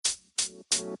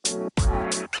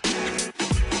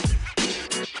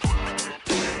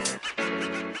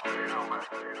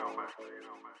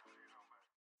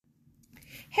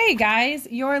Hey guys,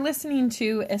 you're listening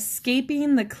to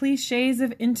Escaping the Cliches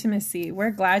of Intimacy.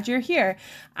 We're glad you're here.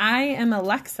 I am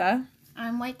Alexa.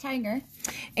 I'm White Tiger.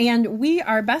 And we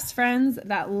are best friends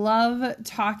that love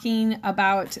talking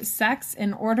about sex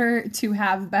in order to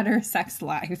have better sex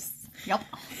lives. Yep.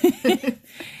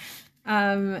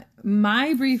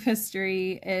 My brief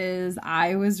history is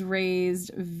I was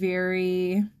raised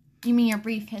very... You mean your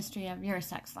brief history of your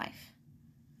sex life?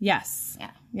 Yes. Yeah.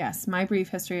 Yes. My brief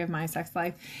history of my sex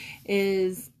life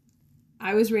is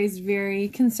I was raised very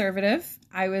conservative.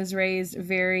 I was raised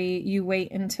very, you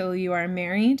wait until you are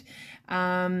married.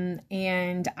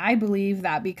 And I believe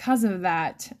that because of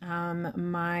that,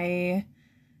 my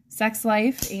sex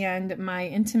life and my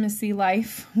intimacy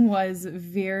life was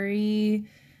very,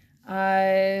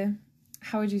 how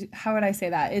would I say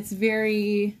that? It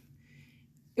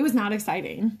was not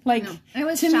exciting. Like, no, it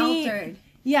was Me, sheltered.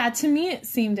 yeah, to me it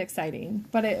seemed exciting,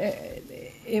 but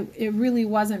it really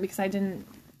wasn't because I didn't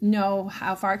know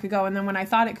how far it could go. And then when I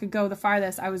thought it could go the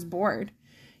farthest, I was bored,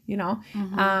 you know?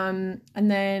 Mm-hmm.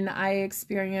 And then I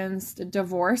experienced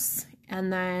divorce.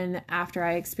 And then after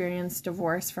I experienced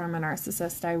divorce from a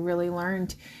narcissist, I really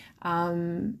learned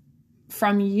from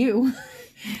you.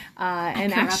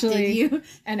 And actually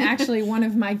one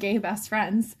of my gay best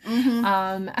friends, mm-hmm.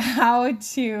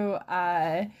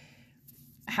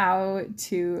 How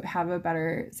to have a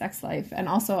better sex life. And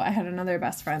also I had another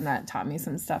best friend that taught me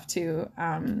some stuff too.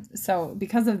 So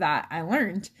because of that, I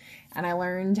learned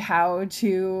how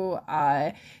to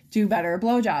do better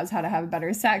blowjobs, how to have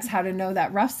better sex, how to know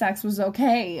that rough sex was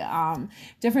okay.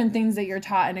 Different things that you're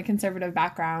taught in a conservative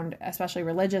background, especially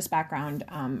religious background,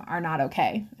 are not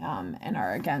okay, and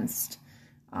are against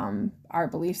our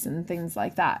beliefs and things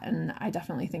like that. And I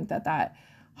definitely think that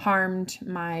harmed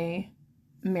my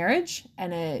marriage,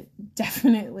 and it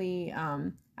definitely,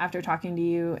 after talking to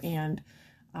you and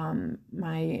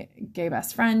my gay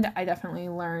best friend, I definitely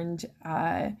learned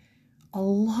a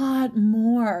lot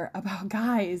more about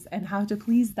guys and how to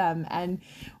please them and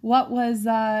what was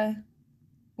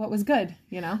good,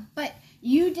 you know. But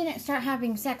you didn't start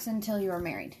having sex until you were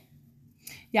married.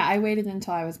 Yeah, I waited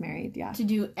until I was married. Yeah. To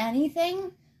do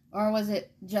anything, or was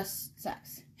it just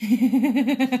sex?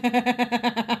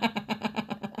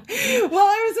 Well,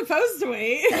 I was supposed to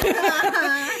wait.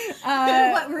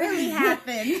 What really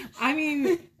happened? I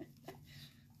mean,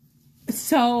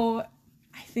 so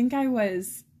I think I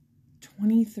was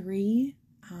 23,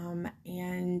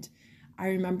 and I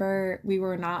remember we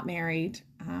were not married.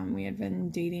 We had been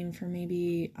dating for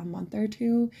maybe a month or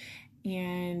two,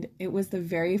 and it was the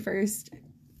very first,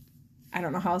 I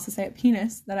don't know how else to say it,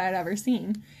 penis that I'd ever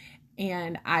seen.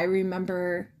 And I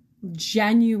remember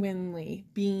genuinely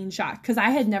being shocked because I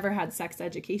had never had sex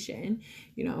education,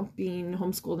 you know, being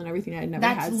homeschooled and everything. I had never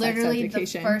had sex education. That's literally the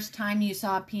first time you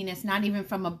saw a penis, not even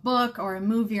from a book or a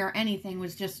movie or anything,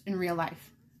 was just in real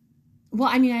life. Well,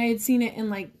 I mean, I had seen it in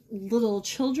like little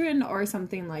children or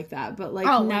something like that, but like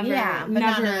never, yeah, but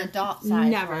never, not an adult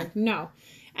size. Never, one. No.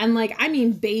 And like, I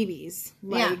mean, babies,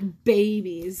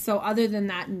 babies. So other than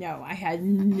that, no, I had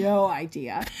no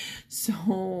idea. So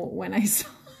when I saw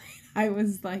I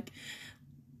was like,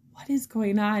 what is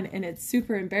going on? And it's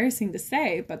super embarrassing to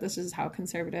say, but this is how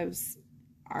conservatives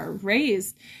are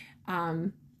raised.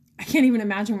 I can't even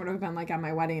imagine what it would have been like on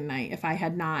my wedding night if I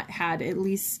had not had at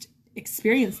least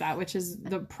experienced that, which is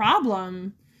the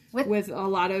problem with a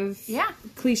lot of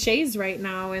cliches right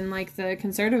now. And like the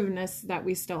conservativeness that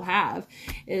we still have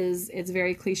is it's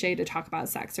very cliche to talk about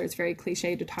sex, or it's very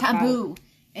cliche to talk about taboo.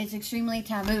 It's extremely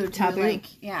taboo.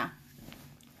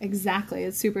 Exactly.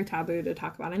 It's super taboo to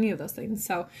talk about any of those things.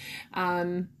 So,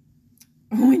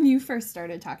 when you first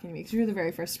started talking to me, because you're the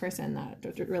very first person that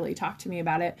really talked to me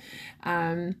about it,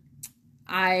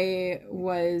 I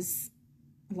was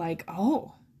like,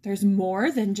 oh, there's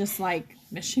more than just like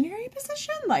missionary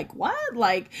position? Like what?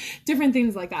 Like different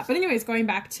things like that. But anyways, going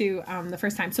back to the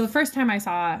first time. So the first time I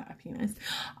saw a penis,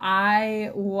 I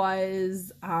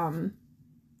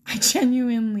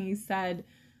genuinely said,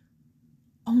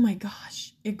 oh my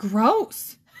gosh, it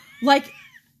grows. Like,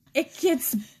 it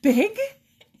gets big,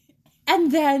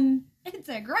 and then... It's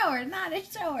a grower, not a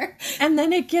shower. And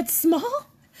then it gets small?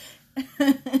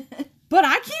 But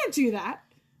I can't do that.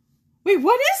 Wait,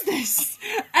 what is this?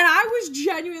 And I was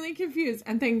genuinely confused.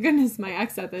 And thank goodness my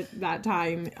ex at that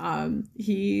time,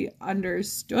 he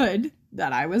understood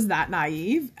that I was that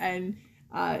naive and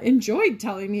enjoyed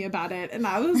telling me about it. And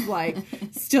I was like,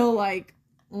 still like,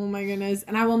 oh my goodness.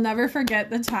 And I will never forget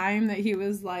the time that he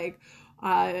was like,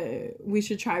 we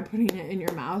should try putting it in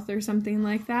your mouth or something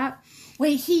like that.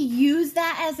 Wait, he used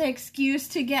that as an excuse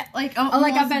to get like a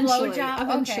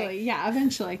eventually. Yeah,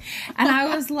 eventually. And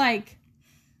I was like,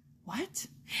 what?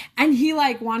 And he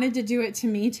like wanted to do it to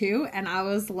me too. And I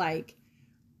was like,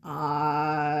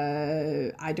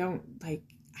 I don't like,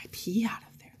 I pee out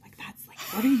of there. Like, that's like,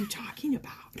 what are you talking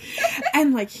about?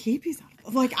 And like, he pees out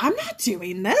of, like, I'm not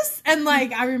doing this. And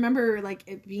like, I remember like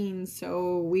it being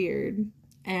so weird.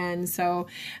 And so,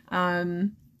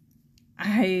 I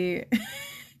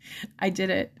did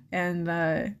it,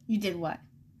 and, you did what?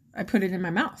 I put it in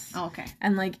my mouth. Oh, okay.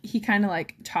 And like, he kind of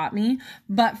like taught me,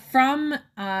 but from,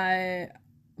 I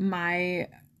don't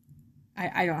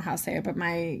know how to say it, but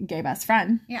my gay best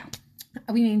friend. Yeah.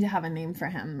 We need to have a name for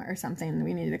him or something.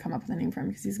 We need to come up with a name for him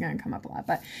because he's going to come up a lot,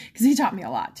 but because he taught me a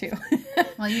lot too.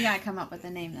 Well, you got to come up with a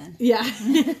name then. Yeah.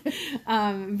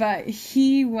 But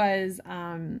he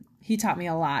taught me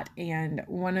a lot. And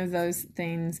one of those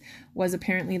things was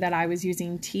apparently that I was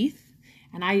using teeth.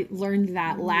 And I learned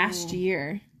that last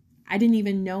year. I didn't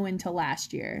even know until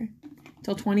last year.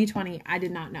 Till 2020, I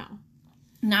did not know.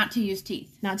 Not to use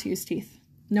teeth. Not to use teeth.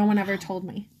 No one ever told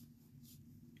me.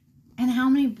 And how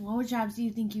many blowjobs do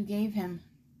you think you gave him?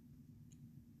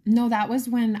 No, that was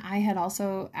when I had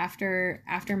also, after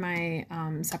my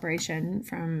separation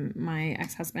from my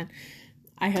ex-husband,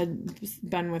 I had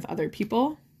been with other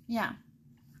people. Yeah.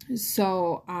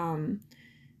 So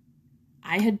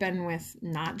I had been with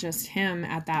not just him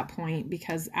at that point,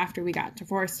 because after we got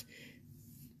divorced,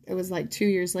 it was like 2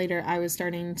 years later, I was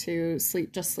starting to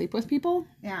sleep with people.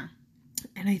 Yeah.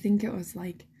 And I think it was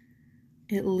like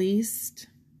at least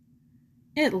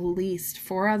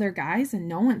 4 other guys, and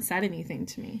no one said anything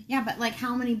to me. Yeah, but like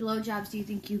how many blowjobs do you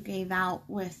think you gave out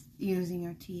with using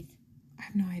your teeth? I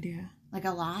have no idea. Like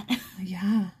a lot?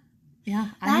 Yeah. Yeah.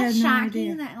 That's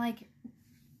shocking that like,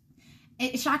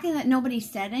 it's shocking that nobody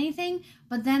said anything,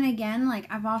 but then again, like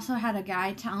I've also had a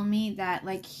guy tell me that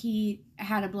like he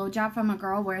had a blowjob from a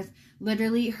girl where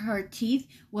literally her teeth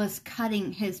was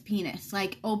cutting his penis,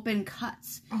 like open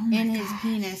cuts in his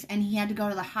penis, and he had to go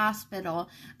to the hospital,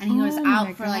 and he was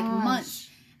out for like months.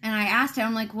 And I asked him,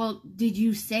 I'm like, well, did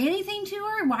you say anything to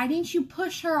her? Why didn't you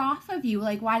push her off of you?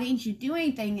 Like, why didn't you do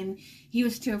anything? And he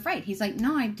was too afraid. He's like,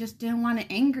 no, I just didn't want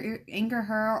to anger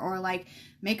her or, like,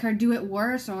 make her do it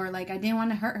worse, or, like, I didn't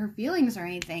want to hurt her feelings or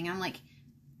anything. I'm like,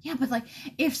 yeah, but, like,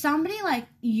 if somebody, like,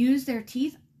 used their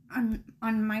teeth on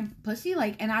my pussy,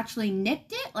 like, and actually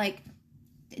nipped it, like,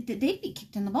 they'd be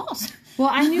kicked in the balls. Well,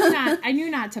 I knew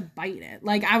not to bite it.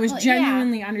 Like, I was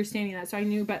genuinely understanding that, so I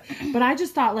knew, but I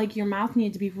just thought, like, your mouth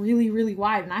needed to be really, really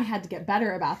wide, and I had to get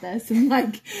better about this, and,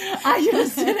 like, I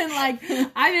just didn't, like,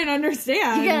 I didn't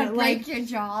understand. You gotta like, break your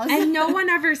jaws. And no one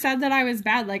ever said that I was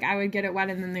bad. Like, I would get it wet,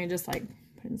 and then they just, like,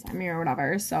 put it inside me or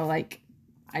whatever, so, like,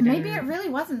 I didn't. Maybe it really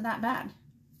wasn't that bad.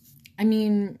 I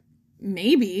mean,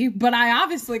 maybe, but I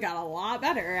obviously got a lot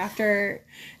better after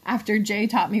Jay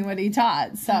taught me what he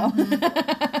taught. So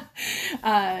that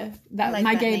like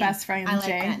my gay name. Best friend, I like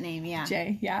Jay. That name, yeah.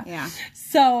 Jay, yeah. Yeah.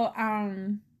 So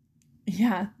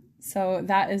yeah. So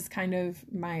that is kind of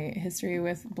my history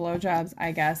with blowjobs,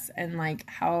 I guess, and like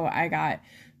how I got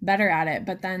better at it.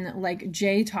 But then like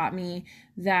Jay taught me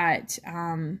that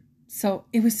so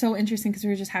it was so interesting because we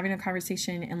were just having a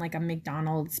conversation in like a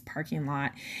McDonald's parking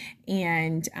lot,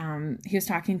 and he was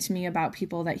talking to me about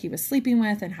people that he was sleeping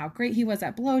with and how great he was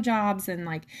at blowjobs, and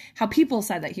like how people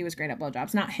said that he was great at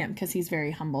blowjobs, not him, because he's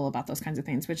very humble about those kinds of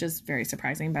things, which is very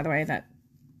surprising, by the way, that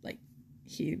like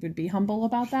he would be humble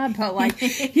about that. But like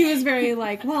he was very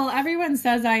like, well, everyone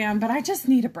says I am, but I just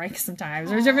need a break sometimes,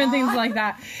 or different things like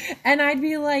that. And I'd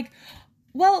be like,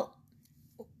 well,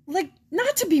 like,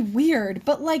 not to be weird,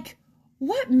 but like,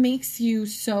 what makes you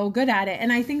so good at it?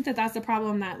 And I think that that's the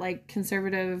problem that like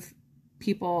conservative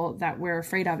people that we're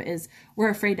afraid of, is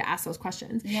we're afraid to ask those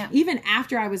questions. Yeah. Even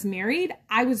after I was married,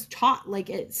 I was taught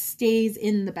like it stays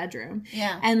in the bedroom.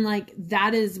 Yeah. And like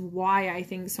that is why I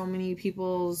think so many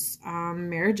people's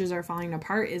marriages are falling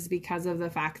apart, is because of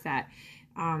the fact that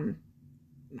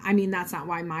I mean, that's not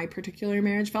why my particular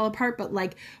marriage fell apart, but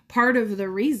like part of the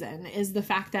reason is the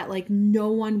fact that like no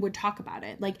one would talk about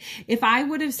it. Like if I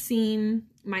would have seen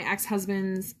my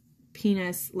ex-husband's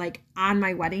penis like on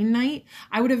my wedding night,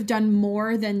 I would have done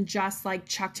more than just like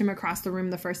chucked him across the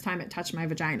room the first time it touched my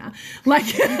vagina. Like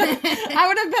I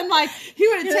would have been like, he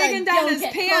would have taken down his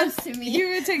pants. He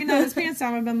would have taken down his pants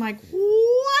down and been like,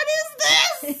 what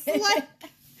is this? Like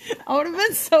I would have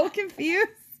been so confused.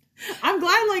 I'm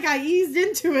glad like I eased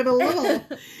into it a little.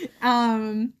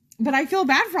 But I feel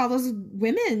bad for all those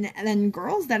women and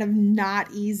girls that have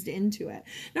not eased into it.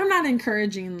 Now, I'm not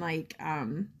encouraging like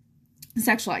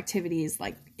sexual activities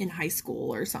like in high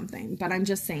school or something. But I'm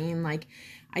just saying, like,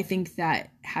 I think that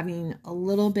having a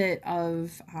little bit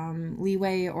of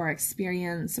leeway or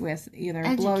experience with either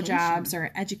blowjobs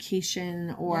or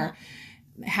education or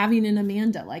having an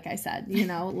Amanda, like I said, you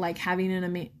know, like having an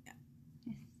Amanda.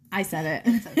 I said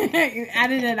it. Okay.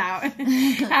 Edit it out.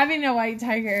 Having a white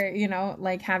tiger, you know,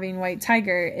 like having white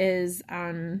tiger is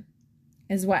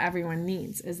what everyone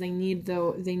needs. Is they need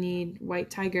white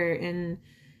tiger in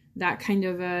that kind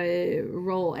of a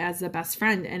role as a best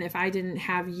friend. And if I didn't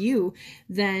have you,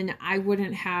 then I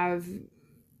wouldn't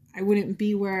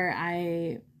be where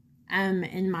I am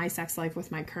in my sex life with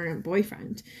my current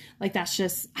boyfriend. Like, that's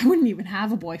just, I wouldn't even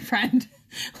have a boyfriend.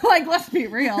 Like, let's be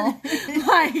real. like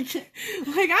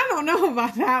I don't know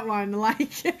about that one.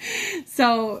 Like,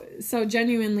 so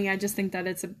genuinely, I just think that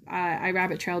it's I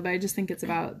rabbit trailed, but I just think it's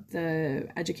about the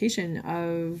education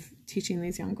of teaching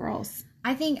these young girls.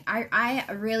 I think I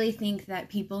really think that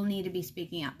people need to be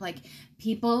speaking up. Like,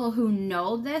 people who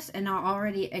know this and are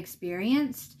already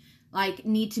experienced, like,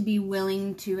 need to be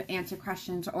willing to answer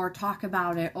questions or talk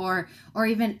about it, or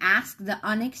even ask the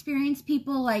unexperienced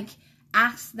people, like,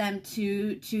 ask them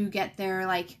to get their,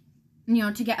 like, you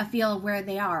know, to get a feel of where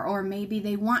they are, or maybe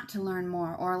they want to learn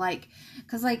more, or like,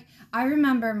 because, like, I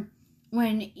remember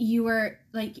when you were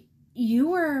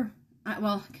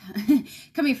well,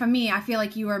 coming from me, I feel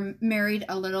like you were married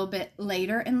a little bit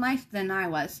later in life than I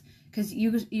was, because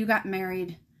you got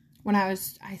married when I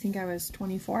think I was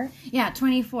 24. Yeah,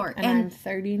 24. And I'm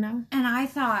 30 now. And I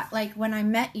thought, like, when I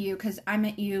met you, because I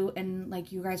met you and,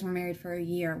 like, you guys were married for a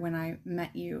year when I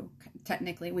met you.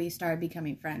 Technically, we started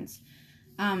becoming friends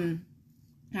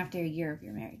after a year of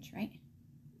your marriage, right?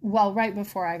 Well, right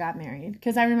before I got married,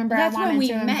 because I remember I wanted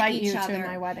to invite you to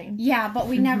my wedding. Yeah, but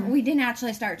we didn't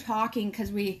actually start talking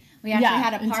because we actually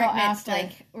had apartments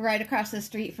like right across the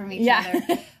street from each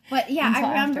other. But yeah, I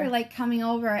remember like coming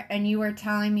over and you were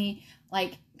telling me,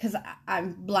 like, because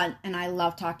I'm blunt and I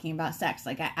love talking about sex,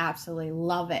 like I absolutely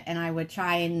love it, and I would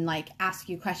try and like ask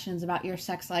you questions about your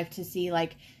sex life to see,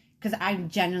 like, because I'm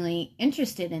genuinely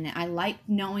interested in it. I like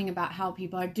knowing about how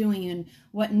people are doing and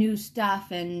what new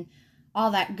stuff and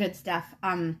all that good stuff.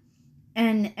 And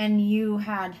you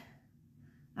had,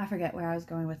 I forget where I was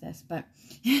going with this, but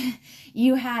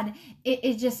you had,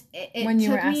 it just when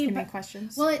you were asking me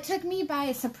questions. Well, it took me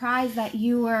by surprise that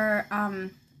you were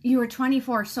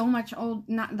 24, so much old,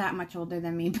 not that much older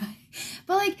than me,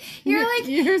 but like, you're like,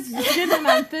 you're getting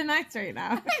on thin ice right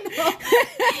now. I know.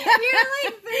 You're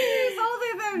like 3 years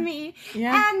older than me.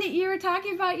 Yeah. And you were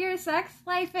talking about your sex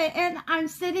life, and I'm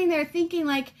sitting there thinking,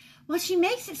 like, well, she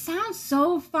makes it sound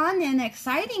so fun and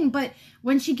exciting, but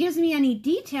when she gives me any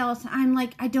details, I'm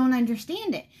like, I don't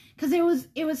understand it. Because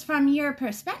it was from your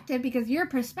perspective, because your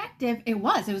perspective, it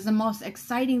was the most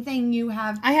exciting thing you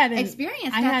have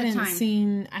experienced at the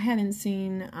time. I hadn't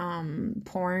seen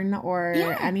porn or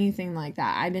anything like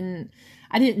that. I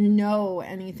didn't know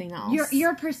anything else.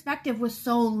 Your perspective was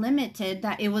so limited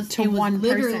that it was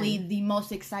literally the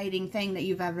most exciting thing that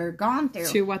you've ever gone through.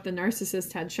 To what the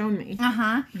narcissist had shown me.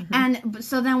 Mm-hmm. And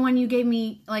so then when you gave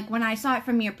me, like, when I saw it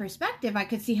from your perspective, I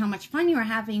could see how much fun you were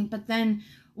having. But then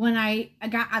when I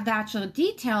got the actual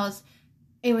details,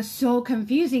 it was so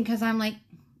confusing, because I'm like,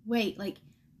 wait, like,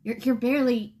 you're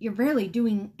barely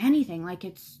doing anything. Like,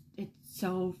 it's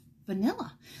so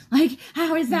vanilla. Like,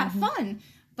 how is that fun?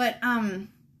 But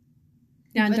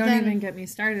yeah, and don't even get me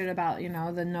started about, you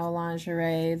know, the no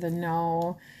lingerie, the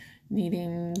no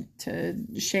needing to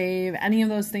shave, any of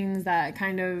those things that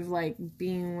kind of like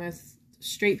being with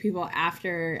straight people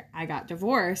after I got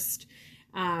divorced,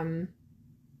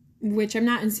 which I'm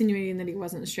not insinuating that he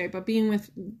wasn't straight, but being with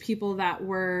people that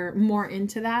were more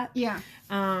into that,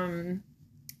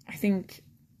 I think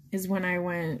is when I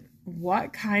went,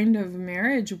 what kind of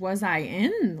marriage was I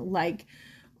in? Like,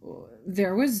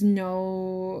 there was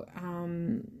no,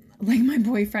 like, my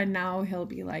boyfriend now, he'll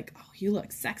be like, oh, you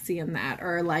look sexy in that.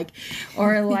 Or like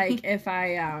if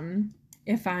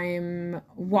I'm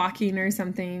walking or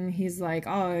something, he's like,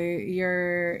 oh,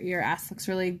 your ass looks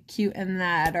really cute in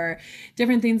that, or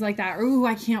different things like that. Or, ooh,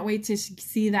 I can't wait to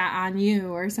see that on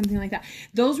you, or something like that.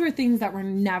 Those were things that were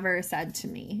never said to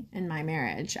me in my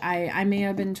marriage. I may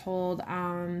have been told,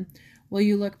 well,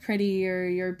 you look pretty, or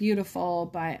you're beautiful,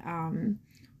 but,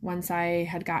 once I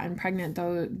had gotten pregnant,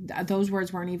 those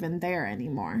words weren't even there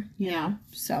anymore, you know?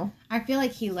 So I feel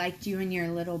like he liked you in your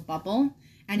little bubble,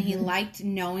 and he liked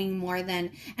knowing more than,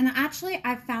 and actually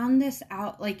I found this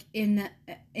out, like, in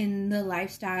the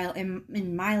lifestyle,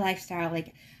 in my lifestyle,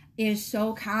 like, it is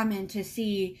so common to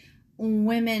see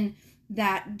women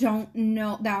that don't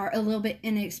know, that are a little bit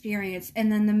inexperienced,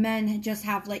 and then the men just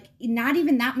have like not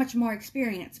even that much more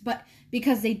experience, but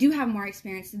because they do have more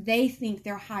experience, they think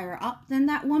they're higher up than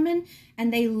that woman,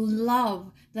 and they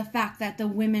love the fact that the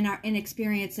women are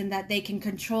inexperienced and that they can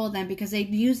control them, because they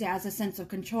use it as a sense of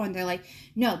control, and they're like,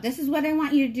 no, this is what I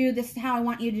want you to do, this is how I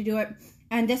want you to do it,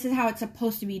 and this is how it's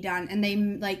supposed to be done. And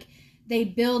they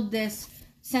build this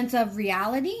sense of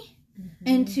reality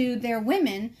into their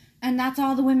women, and that's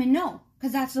all the women know,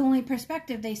 because that's the only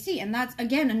perspective they see. And that's,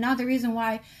 again, another reason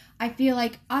why I feel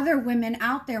like other women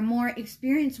out there, more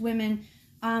experienced women,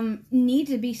 need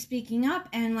to be speaking up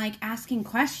and, like, asking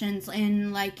questions.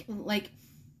 And, like,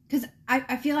 because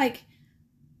I feel like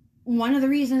one of the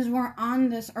reasons we're on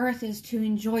this earth is to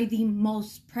enjoy the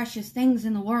most precious things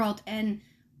in the world, and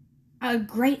a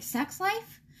great sex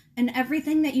life and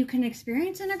everything that you can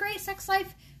experience in a great sex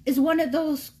life is one of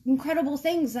those incredible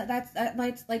things that's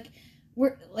like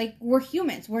we're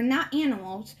humans. We're not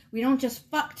animals. We don't just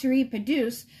fuck to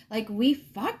reproduce. Like, we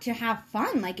fuck to have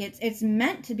fun. Like, it's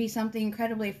meant to be something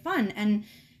incredibly fun. And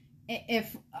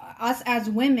if us as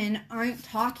women aren't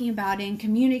talking about it and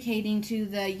communicating to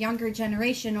the younger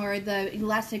generation or the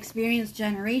less experienced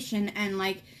generation, and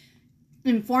like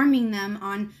informing them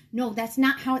on, no, that's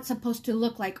not how it's supposed to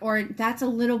look like, or that's a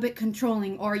little bit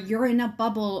controlling, or you're in a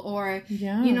bubble, or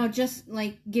just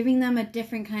like giving them a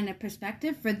different kind of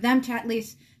perspective for them to, at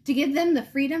least to give them the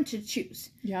freedom to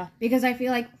choose. Because I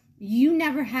feel like you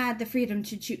never had the freedom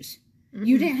to choose.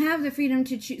 You didn't have the freedom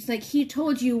to choose. Like, he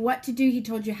told you what to do, he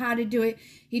told you how to do it,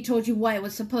 he told you what it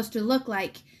was supposed to look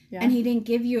like. And he didn't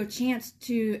give you a chance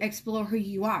to explore who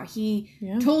you are. He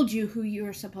told you who you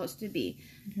were supposed to be.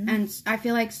 And I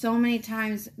feel like so many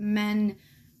times men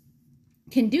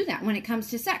can do that when it comes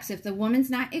to sex. If the woman's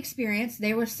not experienced,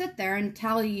 they will sit there and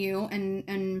tell you,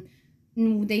 and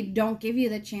they don't give you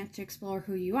the chance to explore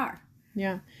who you are.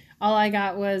 All I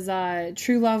got was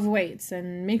true love waits,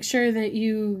 and make sure that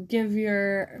you give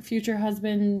your future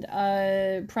husband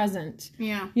a present.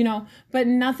 But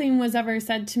nothing was ever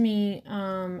said to me,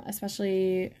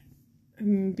 especially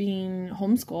being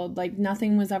homeschooled. Like,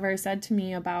 nothing was ever said to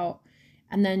me about,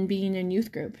 and then being in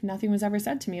youth group, nothing was ever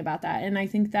said to me about that. And I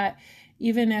think that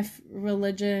even if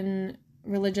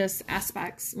religious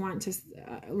aspects want to,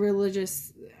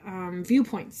 religious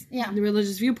viewpoints, the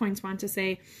religious viewpoints want to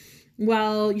say,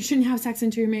 well, you shouldn't have sex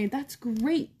until you're married. That's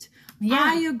great.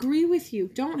 I agree with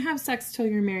you. Don't have sex till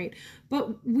you're married.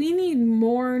 But we need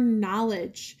more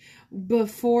knowledge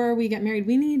before we get married.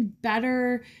 We need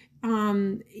better,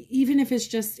 even if it's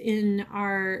just in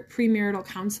our premarital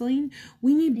counseling,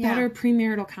 we need better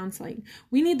premarital counseling.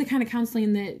 We need the kind of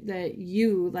counseling that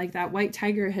you, like that white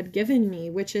tiger, had given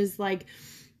me, which is like,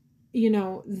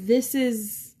 this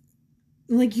is...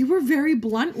 Like, you were very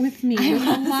blunt with me with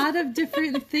a lot of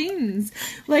different things.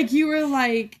 Like, you were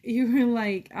like,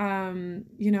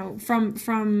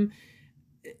 from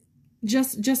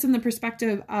just in the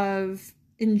perspective of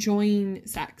enjoying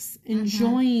sex,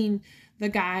 enjoying the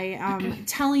guy,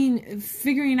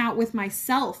 figuring out with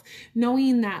myself,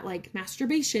 knowing that, like,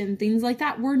 masturbation, things like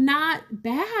that were not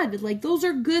bad. Like, those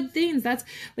are good things. That's,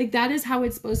 like, that is how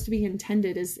it's supposed to be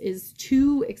intended, is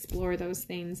to explore those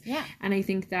things. And I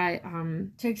think that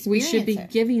we should be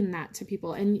giving that to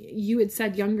people. And you had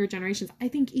said younger generations. I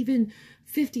think even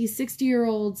 50,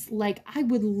 60-year-olds, like, I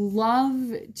would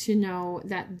love to know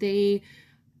that they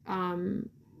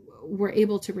were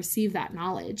able to receive that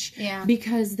knowledge,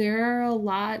 because there are a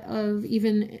lot of,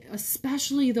 even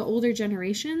especially the older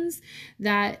generations,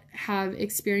 that have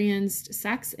experienced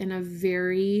sex in a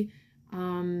very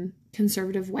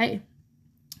conservative way,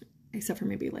 except for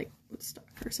maybe like Woodstock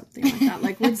or something like that.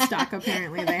 Like Woodstock,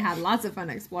 apparently they had lots of fun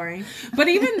exploring, but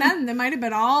even then they might have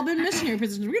been missionary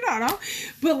positions, we don't know.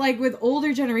 But like with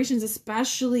older generations,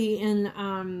 especially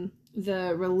in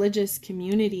the religious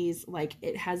communities, like,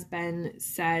 it has been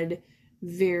said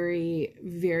very,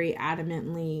 very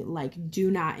adamantly, like, do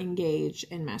not engage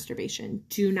in masturbation,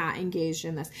 do not engage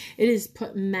in this. It has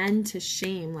put men to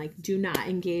shame, like, do not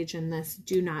engage in this,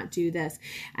 do not do this.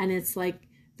 And it's like,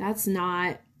 that's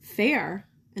not fair.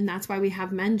 And that's why we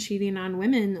have men cheating on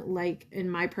women, like, in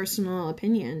my personal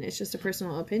opinion. It's just a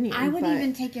personal opinion. I would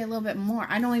even take it a little bit more.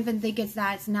 I don't even think it's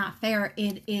that it's not fair.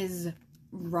 It is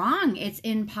wrong. It's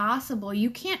impossible. You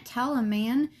can't tell a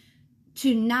man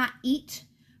to not eat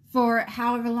for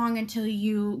however long until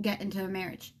you get into a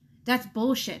marriage. That's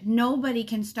bullshit. Nobody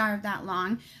can starve that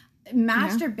long.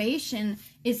 Masturbation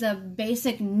is a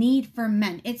basic need for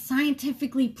men. It's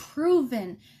scientifically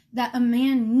proven that a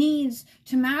man needs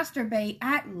to masturbate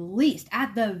at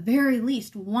the very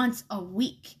least once a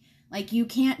week. Like, you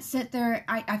can't sit there.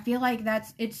 I feel like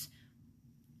it's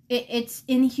it's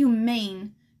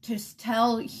inhumane to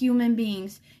tell human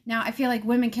beings. Now, I feel like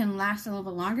women can last a little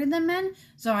bit longer than men,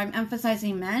 so I'm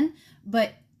emphasizing men,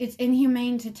 but it's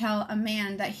inhumane to tell a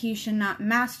man that he should not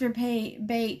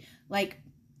masturbate, like,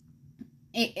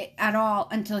 at all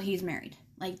until he's married.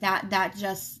 Like, that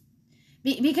just...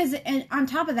 Because on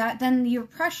top of that, then you're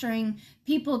pressuring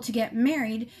people to get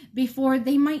married before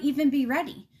they might even be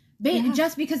ready.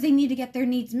 Just because they need to get their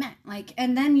needs met. Like,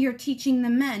 and then you're teaching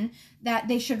the men that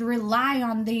they should rely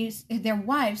on their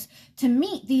wives to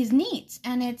meet these needs.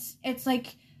 And it's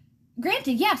like,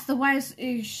 granted, yes, the wives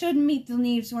should meet the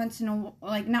needs not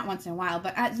once in a while,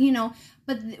 but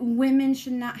but women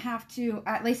should not have to,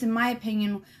 at least in my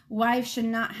opinion, wives should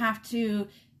not have to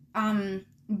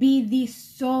be the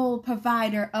sole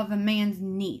provider of a man's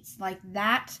needs. Like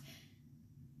that.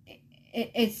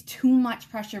 It's too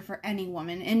much pressure for any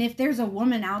woman. And if there's a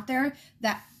woman out there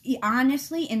that,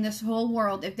 honestly, in this whole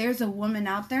world, if there's a woman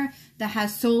out there that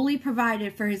has solely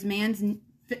provided for his man's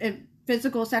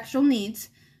physical, sexual needs,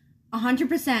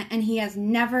 100%, and he has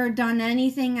never done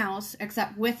anything else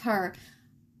except with her,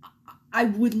 I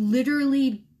would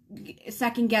literally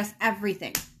second guess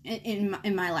everything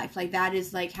in my life. Like, that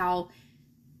is like how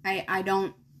I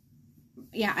don't...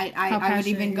 Yeah, I would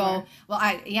even go,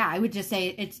 I would just say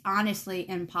it's honestly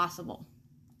impossible.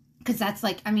 Because that's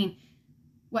like, I mean,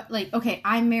 okay,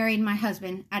 I married my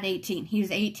husband at 18. He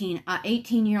was 18,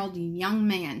 18-year-old young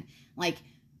man. Like,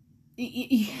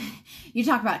 you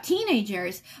talk about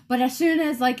teenagers, but as soon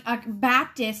as, like, a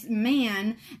Baptist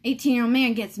man, 18-year-old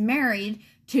man gets married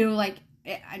to, like,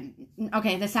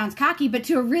 okay, this sounds cocky, but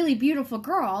to a really beautiful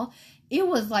girl, it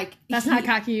was like... That's not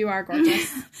cocky, you are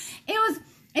gorgeous. It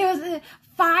was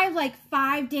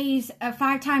 5 days,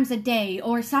 5 times a day,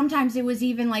 or sometimes it was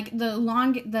even like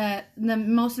the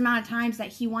most amount of times that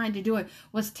he wanted to do it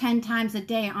was 10 times a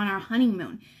day on our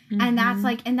honeymoon. Mm-hmm. And that's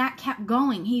like, and that kept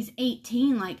going. He's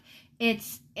 18. Like,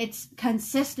 it's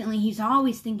consistently, he's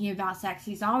always thinking about sex.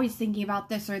 He's always thinking about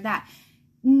this or that.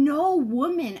 No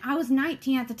woman, I was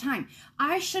 19 at the time,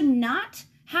 I should not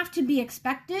have to be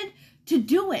expected to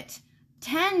do it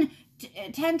 10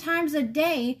 times a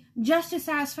day just to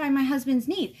satisfy my husband's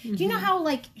need. Mm-hmm. Do you know how,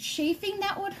 like, chafing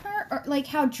that would hurt? Or, like,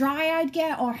 how dry I'd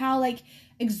get? Or how, like,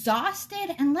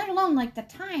 exhausted? And let alone, like, the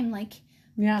time, like...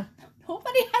 Yeah.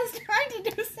 Nobody has time to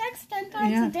do sex 10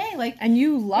 times a day. Like, and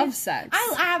you love sex.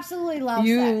 I absolutely love sex.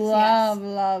 You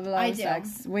love I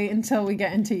sex. Wait until we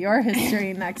get into your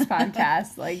history next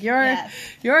podcast. Like,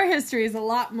 your history is a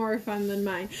lot more fun than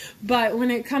mine. But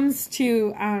when it comes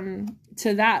to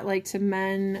that, like, to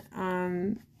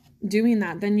men doing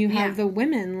that, then you have the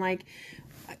women,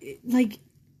 like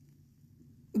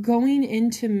going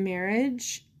into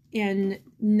marriage and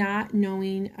not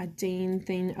knowing a dang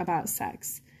thing about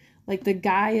sex. Like, the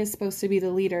guy is supposed to be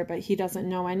the leader, but he doesn't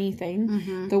know anything.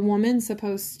 Mm-hmm. The woman's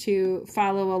supposed to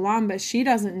follow along, but she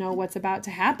doesn't know what's about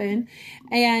to happen.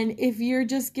 And if you're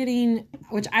just getting,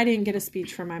 which I didn't get a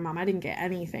speech from my mom. I didn't get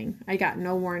anything. I got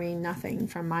no warning, nothing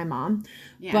from my mom.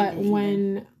 Yeah, but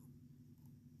when...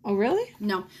 Oh, really?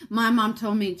 No. My mom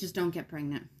told me, just don't get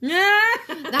pregnant. Yeah.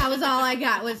 That was all I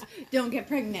got, was don't get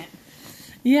pregnant.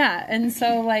 Yeah. And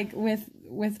so, like,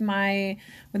 with my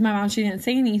mom, she didn't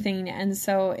say anything. And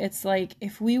so it's like,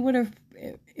 if we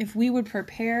would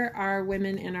prepare our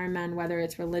women and our men, whether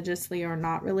it's religiously or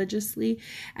not religiously,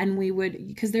 and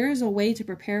because there is a way to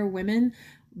prepare women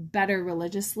better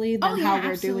religiously than how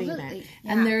we're doing it.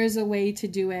 Yeah. And there is a way to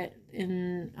do it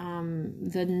in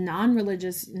the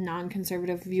non-religious,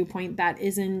 non-conservative viewpoint that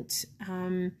isn't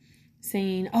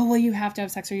saying, oh, well, you have to have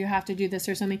sex or you have to do this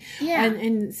or something. Yeah.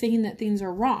 And saying that things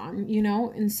are wrong,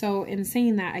 And so in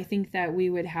saying that, I think that we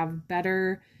would have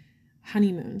better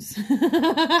honeymoons. I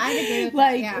agree with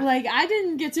that, yeah. Like, I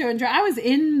didn't get to enjoy. I was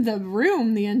in the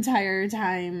room the entire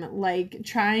time, like,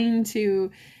 trying to...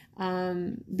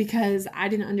 because I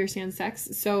didn't understand sex.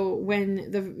 So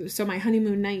so my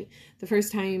honeymoon night, the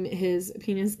first time his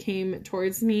penis came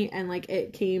towards me, and, like,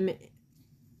 it came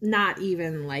not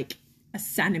even, like, a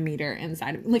centimeter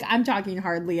inside of, like, I'm talking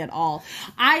hardly at all.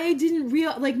 I didn't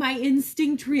like, my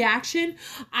instinct reaction,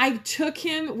 I took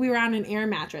him, we were on an air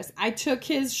mattress, I took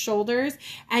his shoulders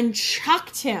and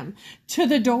chucked him to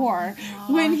the door.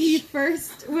 When he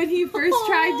first tried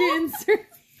to insert.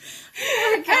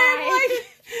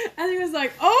 And he was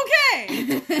like,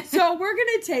 okay, so we're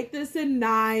going to take this in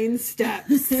 9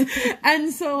 steps.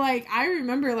 And so, like, I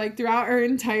remember, like, throughout our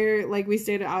entire, like, we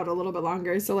stayed out a little bit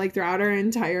longer. So, like, throughout our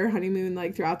entire honeymoon,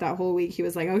 like, throughout that whole week, he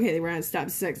was like, okay, we're at step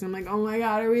 6. I'm like, oh my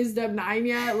God, are we step 9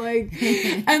 yet? Like,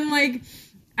 and, like,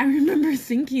 I remember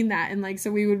thinking that. And, like,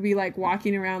 so we would be, like,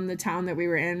 walking around the town that we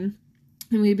were in.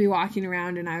 And we'd be walking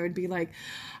around and I would be like,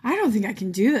 I don't think I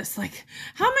can do this. Like,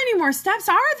 how many more steps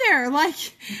are there?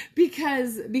 Like,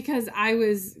 because I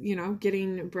was,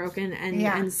 getting broken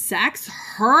and sex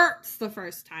hurts the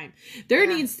first time. It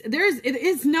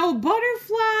is no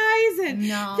butterflies and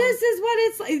this is what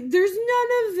it's like. There's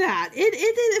none of that.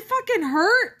 It fucking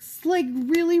hurts like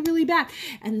really, really bad.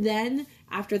 And then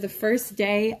after the first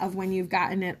day of when you've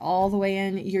gotten it all the way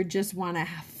in, you just want to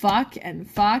fuck and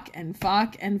fuck and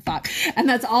fuck and fuck. And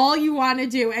that's all you want to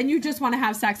do. And you just want to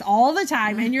have sex all the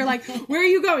time. And you're like, where are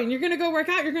you going? You're going to go work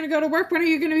out? You're going to go to work? When are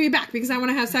you going to be back? Because I want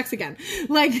to have sex again.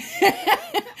 Like,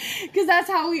 because that's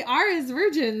how we are as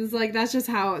virgins. Like, that's just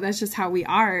how we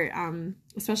are.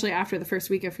 Especially after the first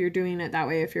week, if you're doing it that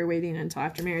way, if you're waiting until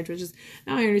after marriage, which is,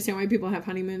 now I understand why people have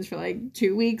honeymoons for like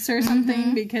 2 weeks or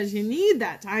something, because you need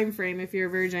that time frame if you're a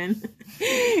virgin,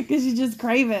 because you just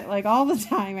crave it like all the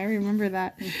time. I remember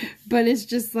that. But it's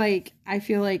just like, I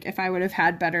feel like if I would have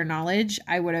had better knowledge,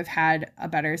 I would have had a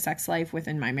better sex life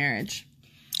within my marriage.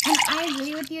 And I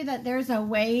agree with you that there's a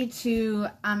way to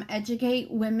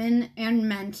educate women and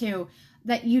men too,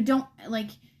 that you don't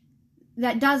like,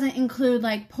 that doesn't include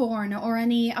like porn or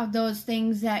any of those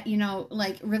things that,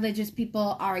 like religious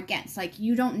people are against. Like,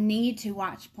 you don't need to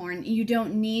watch porn. You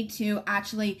don't need to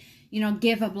actually,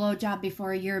 give a blowjob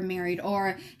before you're married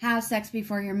or have sex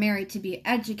before you're married to be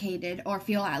educated or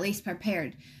feel at least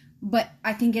prepared. But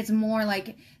I think it's more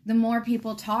like the more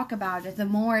people talk about it, the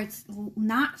more it's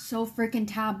not so freaking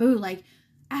taboo. Like,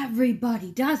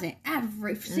 everybody does it.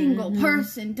 Every single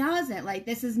person does it. Like,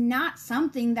 this is not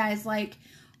something that is like,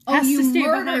 has you to stay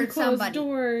murdered behind closed somebody.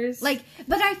 Doors. Like,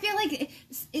 but I feel like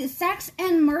sex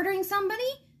and murdering somebody,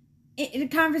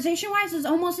 conversation-wise, is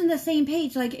almost in the same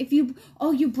page. Like, if you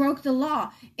broke the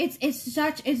law, it's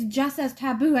just as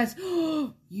taboo as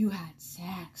you had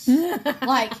sex.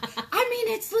 Like, I mean,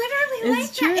 it's literally it's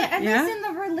like true. that. At least in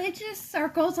the religious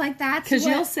circles, like that's because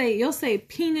you'll say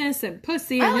penis and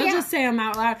pussy, and you'll just say them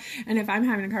out loud. And if I'm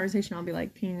having a conversation, I'll be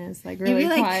like penis, like really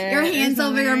quiet. Like, your hands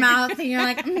over your mouth, and you're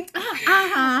like,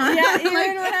 Yeah, even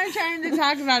when I'm trying to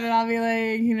talk about it, I'll be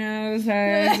like,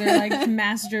 sex or like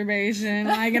masturbation,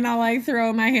 like, and I'll like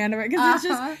throw my hand over it because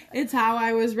it's how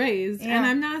I was raised. And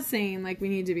I'm not saying like we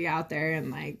need to be out there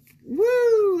and like,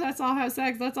 woo, let's all have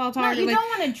sex, let's all talk. No, you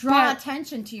don't want to draw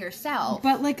attention to yourself.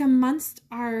 But like amongst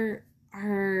our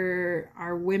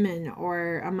women,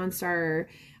 or amongst our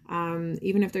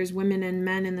even if there's women and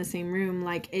men in the same room,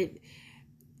 like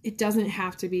it doesn't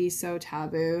have to be so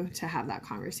taboo to have that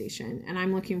conversation. And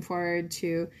I'm looking forward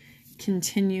to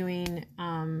continuing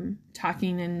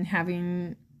talking and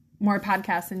having more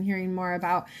podcasts and hearing more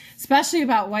about, especially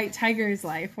about White Tiger's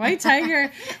life. White Tiger,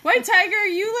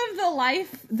 you live the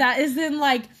life that is in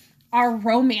like our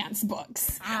romance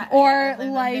books, or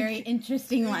like a very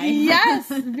interesting life. Yes,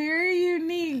 very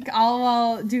unique, all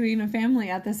while doing a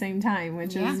family at the same time,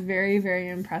 which is very, very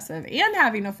impressive, and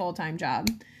having a full-time job.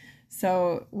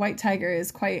 So White Tiger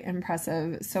is quite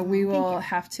impressive. So we will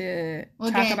have to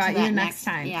talk about you next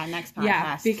time. Yeah, next podcast.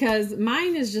 Yeah, because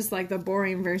mine is just like the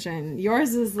boring version.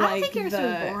 Yours is like I don't think yours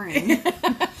is boring.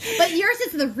 But yours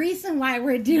is the reason why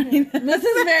we're doing this. This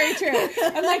is very true.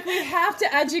 I'm like, we have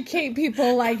to educate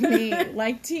people like me,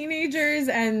 like teenagers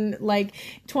and like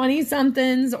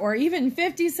 20-somethings or even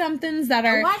 50-somethings that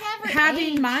are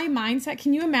having my mindset.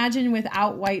 Can you imagine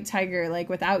without White Tiger, like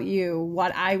without you,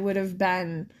 what I would have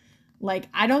been? Like,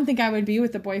 I don't think I would be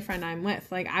with the boyfriend I'm with.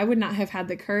 Like, I would not have had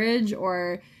the courage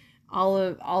or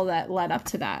all that led up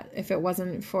to that if it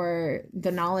wasn't for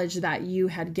the knowledge that you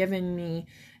had given me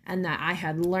and that I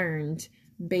had learned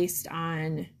based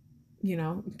on,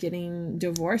 getting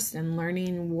divorced and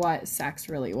learning what sex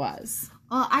really was.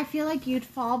 Well, I feel like you'd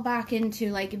fall back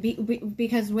into, like,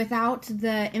 because without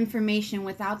the information,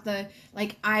 without the,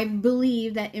 like, I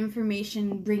believe that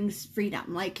information brings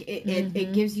freedom. Like,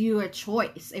 it gives you a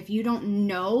choice. If you don't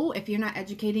know, if you're not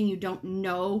educating, you don't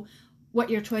know what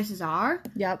your choices are.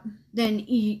 Yep. Then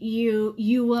you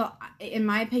will, in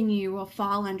my opinion, you will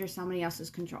fall under somebody else's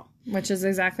control. Which is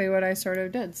exactly what I sort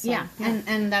of did. So, yeah.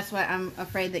 And that's what I'm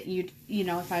afraid that you'd,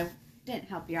 if I didn't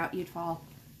help you out, you'd fall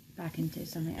back into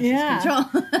somebody else's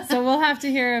control. So we'll have to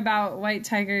hear about White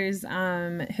Tiger's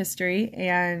history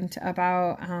and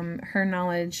about her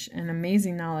knowledge and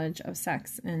amazing knowledge of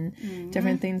sex and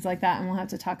different things like that. And we'll have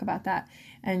to talk about that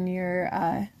and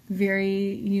your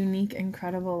very unique,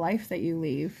 incredible life that you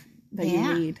lead.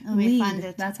 It'll be fun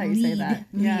to That's how you say that.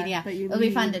 It'll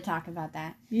be fun to talk about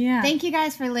that. Yeah. Thank you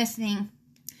guys for listening.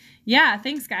 Yeah,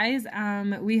 thanks, guys.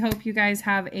 We hope you guys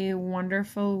have a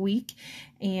wonderful week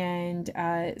and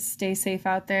stay safe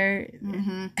out there.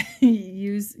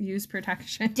 Use use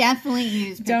protection. Definitely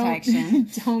use protection.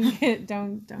 Don't get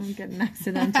an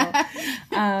accidental.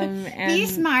 And be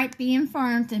smart, be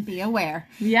informed, and be aware.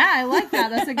 Yeah, I like that.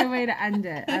 That's a good way to end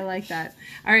it. I like that.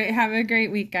 All right, have a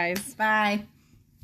great week, guys. Bye.